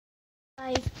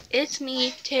Hi, it's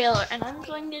me, Taylor, and I'm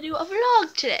going to do a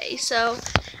vlog today. So,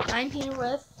 I'm here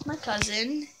with my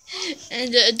cousin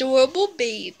and the adorable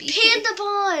baby. Panda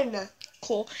Bun!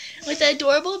 Cool. With the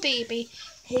adorable baby.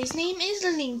 His name is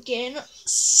Lincoln,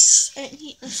 and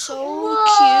he is so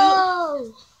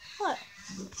cute. What?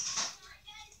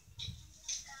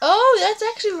 Oh, that's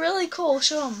actually really cool.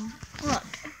 Show him. Look.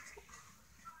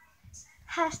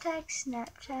 Hashtag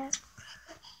Snapchat.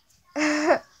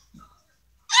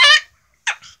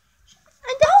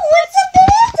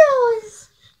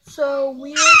 So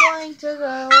we are going to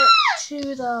go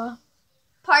to the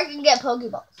Park and get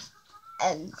Pokeballs.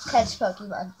 And catch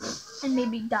Pokemon. and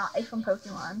maybe die from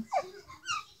Pokemon.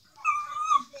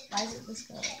 Why is it this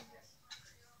good?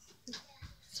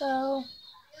 So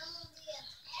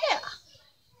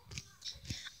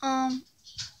yeah.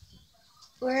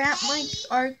 We're at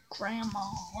our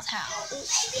grandma's house.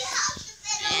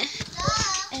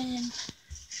 And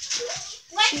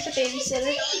she's a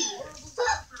babysitter.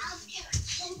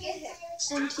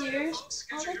 And here's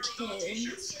all the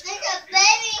kids.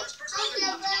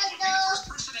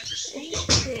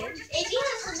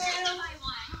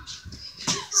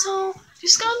 So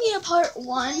there's gonna be a part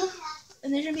 1,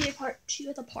 and there's gonna be a part 2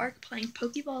 at the park playing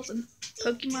Pokeballs and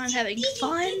Pokemon having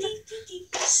fun.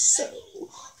 So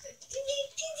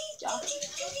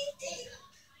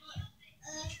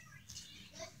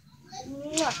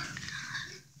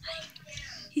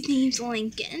his name's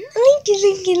Lincoln.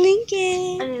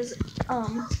 Lincoln.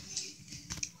 And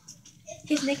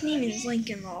his nickname is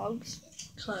Lincoln Logs,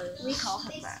 cause We call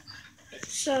him that.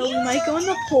 So we might go in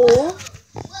the pool.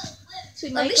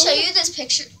 Let me show you this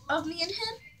picture of me and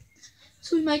him.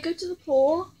 So we might go to the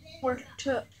pool, or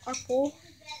to our pool,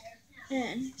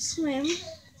 and swim.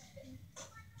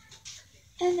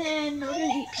 And then we're gonna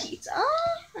eat pizza.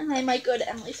 And I might go to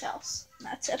Emily's house. And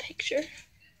that's a picture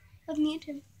of me and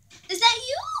him. Is that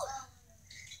you?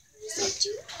 Is that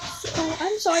you? Oh,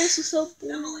 I'm sorry, this is so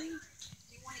boring.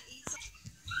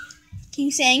 Can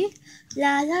you sing?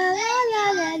 La la la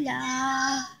la la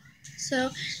la.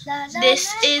 So La, la, this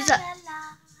la, is la, la,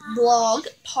 la. vlog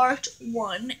part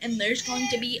 1, and there's going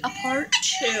to be a part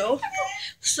 2.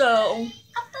 So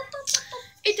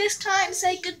it is time to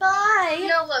say goodbye.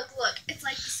 No, look. It's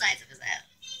like the size of his head.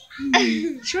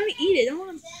 She's trying to eat it. Don't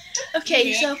want to...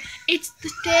 Okay, so it's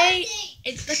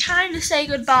the time to say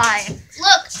goodbye.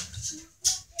 Look.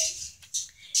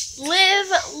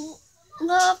 Live,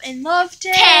 love, and love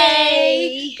day.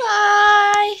 Tay.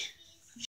 Bye.